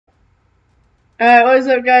Alright, what is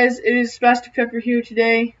up guys? It is Master Pepper here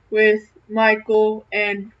today with Michael,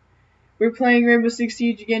 and we're playing Rainbow Six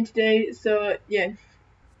Siege again today, so yeah.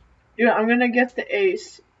 Dude, I'm gonna get the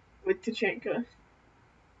ace with Tachenka.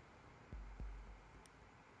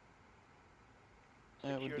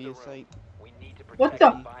 That would be a sight. What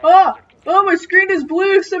the? Oh, my screen is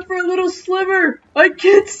blue except for a little sliver! I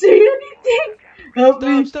can't see anything! Help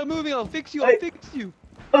me! Stop moving, I'll fix you, I'll fix you!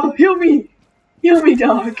 Oh, heal me! Heal me,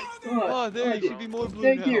 dog! Oh, there, you should be more blue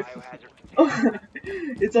Thank now. you. Oh,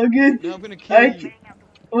 it's all good. Now I'm gonna kill you.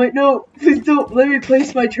 Wait, no, please don't. Let me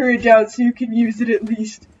place my turret down so you can use it at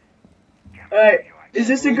least. Alright, is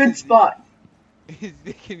this a good spot?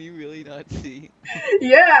 Can you really not see?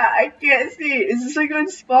 Yeah, I can't see. Is this a good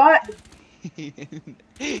spot?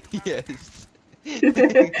 Yes. I'll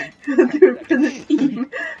do it for the team.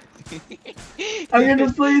 I'm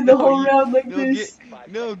gonna play the whole round like this.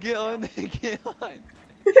 Get on, get on.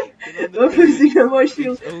 I'm placing on my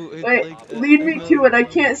shield. Wait, like, lead me to it. I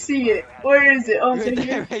can't see it. Where is it? Oh, right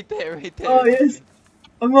there, right there. Oh, yes.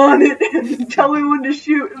 I'm on it. Tell me when to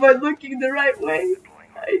shoot. Am I looking the right way?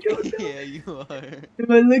 I don't know. Yeah, you are. Am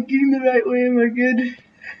I looking the right way? Am I good?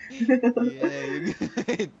 Yeah, you're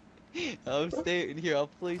good. I'll stay in here. I'll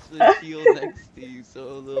place the shield next to you so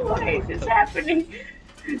a little. Why is this happening?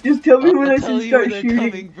 Just tell me when I should start shooting.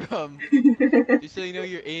 Coming from. Just so you know,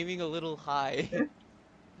 you're aiming a little high.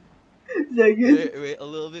 Is that good? Wait, a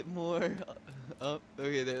little bit more. Up.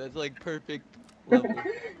 Okay, there. That's like perfect level.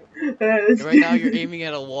 Right now, you're aiming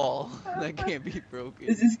at a wall. That can't be broken.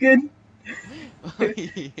 Is this good? Oh,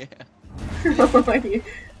 yeah.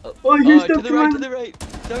 Oh, here's to the right.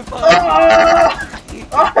 Start firing.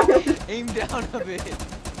 Aim down a bit.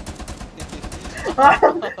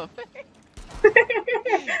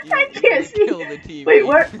 I can't see. Kill the team. Wait,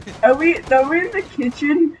 where are we? Are we in the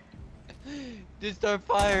kitchen? Just start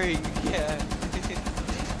firing. Yeah.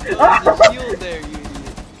 Oh, there's a shield there, you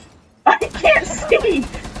idiot. I can't see.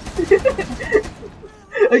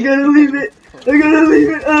 I gotta leave it.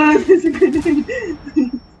 It's a good thing.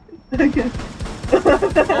 Okay.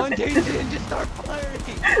 Come on, Jason, just start firing.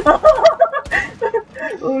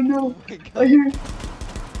 Oh no. Oh, I hear.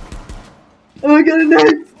 Oh, I got a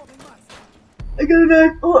knife.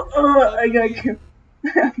 Oh, I got killed.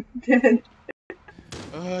 I'm dead.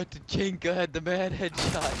 Tachenka had the mad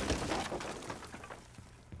headshot.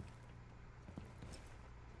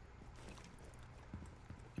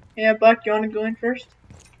 Yeah, Buck, you wanna go in first?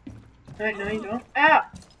 Alright, no you don't. Ow!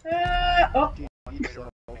 Oh!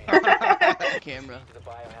 Camera.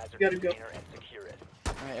 You gotta go.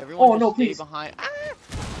 Alright, everyone just stay please. behind.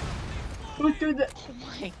 Go through the... Oh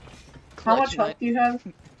my. How much health do you have?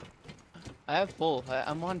 I have full.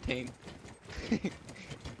 I'm on tame.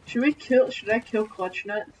 Should I kill Clutch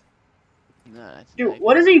Nut? Nah, that's Dude, nice.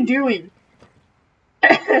 what is he doing?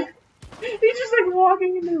 He's just like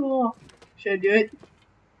walking into the wall. Should I do it?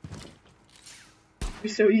 It'd be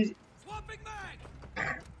so easy.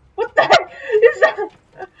 What the heck is that?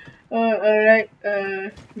 Alright,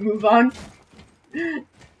 move on. What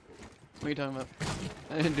are you talking about?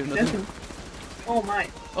 I didn't do nothing. Oh my.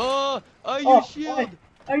 Oh, you shield!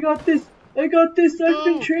 I got this! I've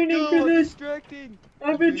been training for this! Distracting.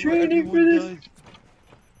 I've been training for this!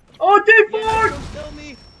 Oh, take forward!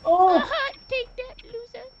 Oh! Take that,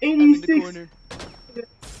 loser! 86!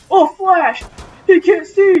 Oh, flash! He can't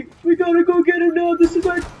see! We gotta go get him now! This is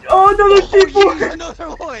our... Oh, another T4! Yeah, another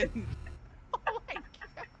one! Oh my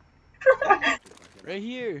god! Right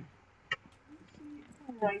here!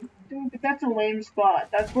 Oh my... Dude, that's a lame spot.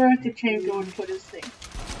 That's where Tachenka would put his thing.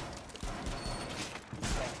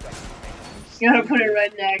 You gotta put it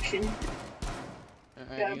right in action.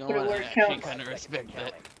 Alright, you know what? I actually kinda respect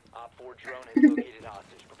that.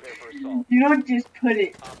 You don't just put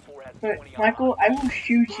it. But, Michael, I will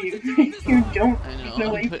shoot you if you don't get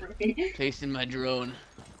away from me. Placing my drone,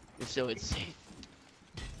 just so it's safe.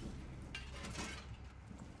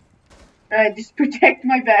 Alright, just protect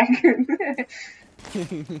my back.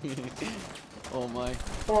 Oh my.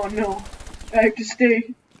 Oh no. I have to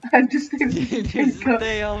stay. Just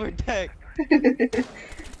stay, I'll protect.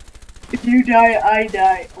 If you die, I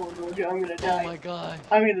die. Oh no, I'm gonna die. Oh my god.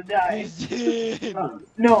 I'm gonna die. He's dead.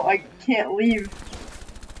 No, I can't leave.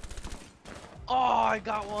 Oh, I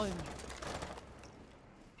got one.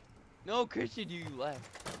 No, Christian, you left.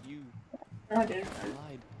 You I didn't.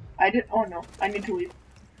 lied. I did. Oh no, I need to leave.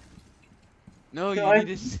 No, you need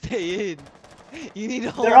to stay in. You need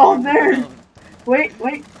to hold They're all on there. down. Wait.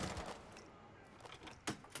 I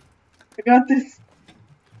got this.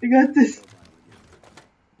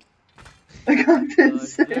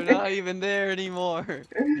 They're not even there anymore.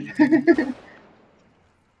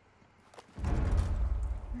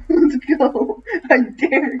 go. I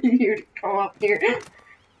dare you to come up here.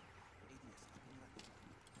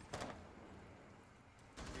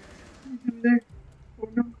 There. Oh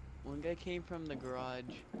no. One guy came from the garage.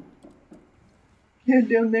 Yeah,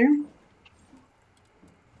 down there. You're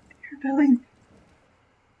belly.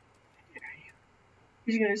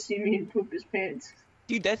 He's gonna see me and poop his pants.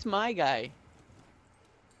 Dude, that's my guy.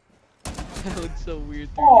 That looks so weird.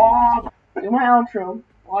 Aww. Do my outro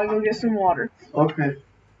while I go get some water. Okay.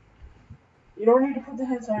 You don't need to put the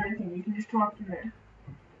headset on anything. You can just talk to me.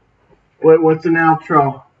 Wait, what's an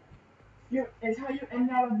outro? Yeah, it's how you end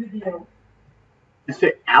out a video. You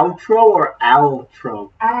say outro or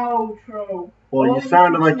outro? Outro. Well, you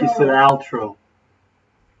sounded like you said outro.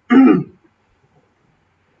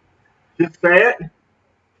 Just say it.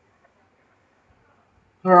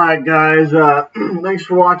 Alright guys, thanks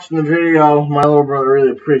for watching the video. My little brother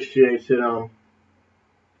really appreciates it.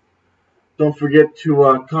 Don't forget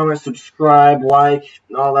to comment, subscribe, like,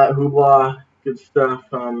 all that hoopla, good stuff.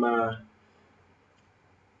 You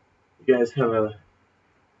guys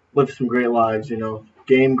live some great lives, you know.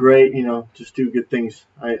 Game great, you know, just do good things.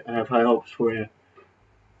 I have high hopes for you.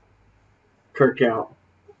 Kirk out.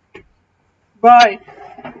 Bye.